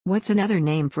What's another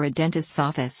name for a dentist's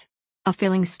office? A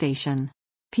filling station.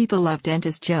 People love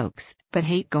dentist jokes, but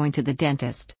hate going to the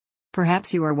dentist.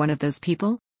 Perhaps you are one of those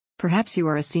people? Perhaps you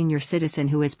are a senior citizen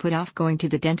who has put off going to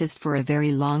the dentist for a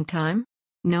very long time?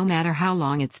 No matter how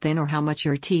long it's been or how much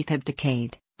your teeth have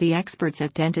decayed, the experts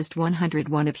at Dentist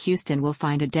 101 of Houston will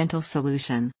find a dental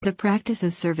solution. The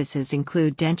practice's services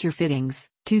include denture fittings,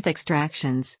 tooth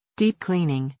extractions, deep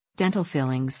cleaning, dental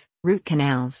fillings, root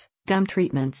canals, gum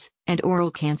treatments, and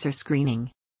oral cancer screening.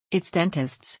 Its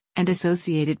dentists, and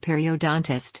associated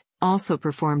periodontists, also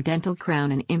perform dental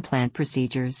crown and implant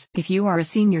procedures. If you are a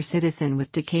senior citizen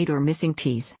with decayed or missing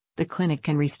teeth, the clinic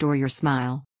can restore your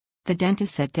smile. The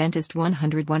dentists at Dentist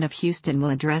 101 of Houston will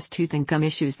address tooth and gum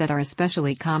issues that are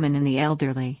especially common in the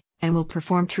elderly, and will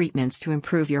perform treatments to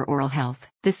improve your oral health.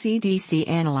 The CDC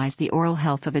analyzed the oral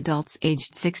health of adults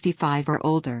aged 65 or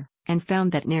older, and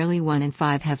found that nearly 1 in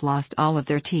 5 have lost all of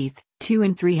their teeth, 2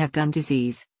 in 3 have gum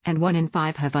disease, and 1 in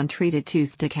 5 have untreated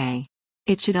tooth decay.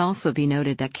 It should also be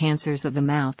noted that cancers of the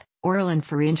mouth, oral and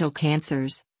pharyngeal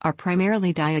cancers, are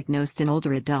primarily diagnosed in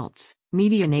older adults.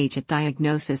 Median age at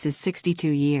diagnosis is 62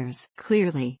 years.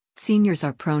 Clearly, seniors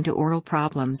are prone to oral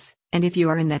problems, and if you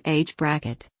are in that age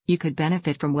bracket, you could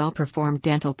benefit from well-performed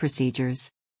dental procedures.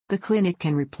 The clinic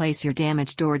can replace your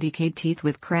damaged or decayed teeth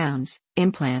with crowns,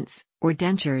 implants, or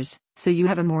dentures, so you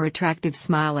have a more attractive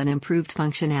smile and improved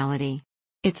functionality.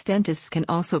 Its dentists can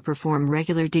also perform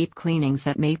regular deep cleanings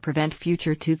that may prevent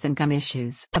future tooth and gum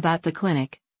issues. About the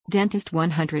clinic, Dentist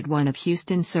 101 of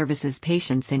Houston services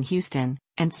patients in Houston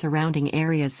and surrounding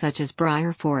areas such as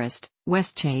Briar Forest,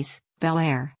 West Chase, Bel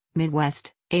Air,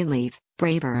 Midwest, Alieve,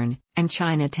 Braeburn, and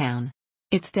Chinatown.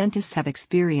 Its dentists have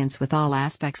experience with all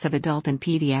aspects of adult and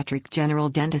pediatric general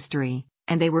dentistry,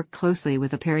 and they work closely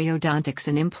with a periodontics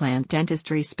and implant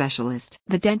dentistry specialist.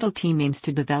 The dental team aims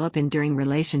to develop enduring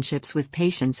relationships with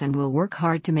patients and will work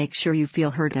hard to make sure you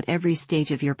feel heard at every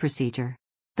stage of your procedure.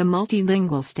 The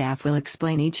multilingual staff will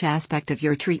explain each aspect of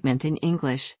your treatment in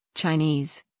English,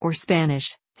 Chinese, or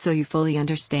Spanish, so you fully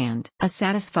understand. A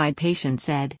satisfied patient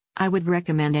said, "I would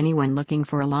recommend anyone looking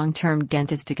for a long-term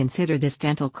dentist to consider this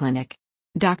dental clinic.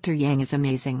 Dr. Yang is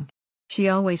amazing. She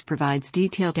always provides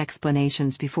detailed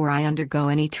explanations before I undergo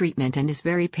any treatment and is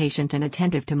very patient and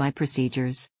attentive to my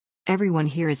procedures. Everyone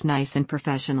here is nice and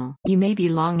professional. You may be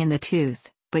long in the tooth,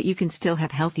 but you can still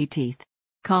have healthy teeth."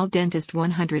 Call Dentist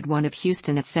 101 of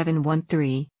Houston at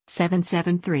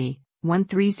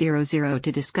 713-773-1300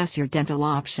 to discuss your dental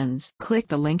options. Click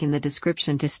the link in the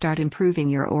description to start improving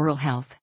your oral health.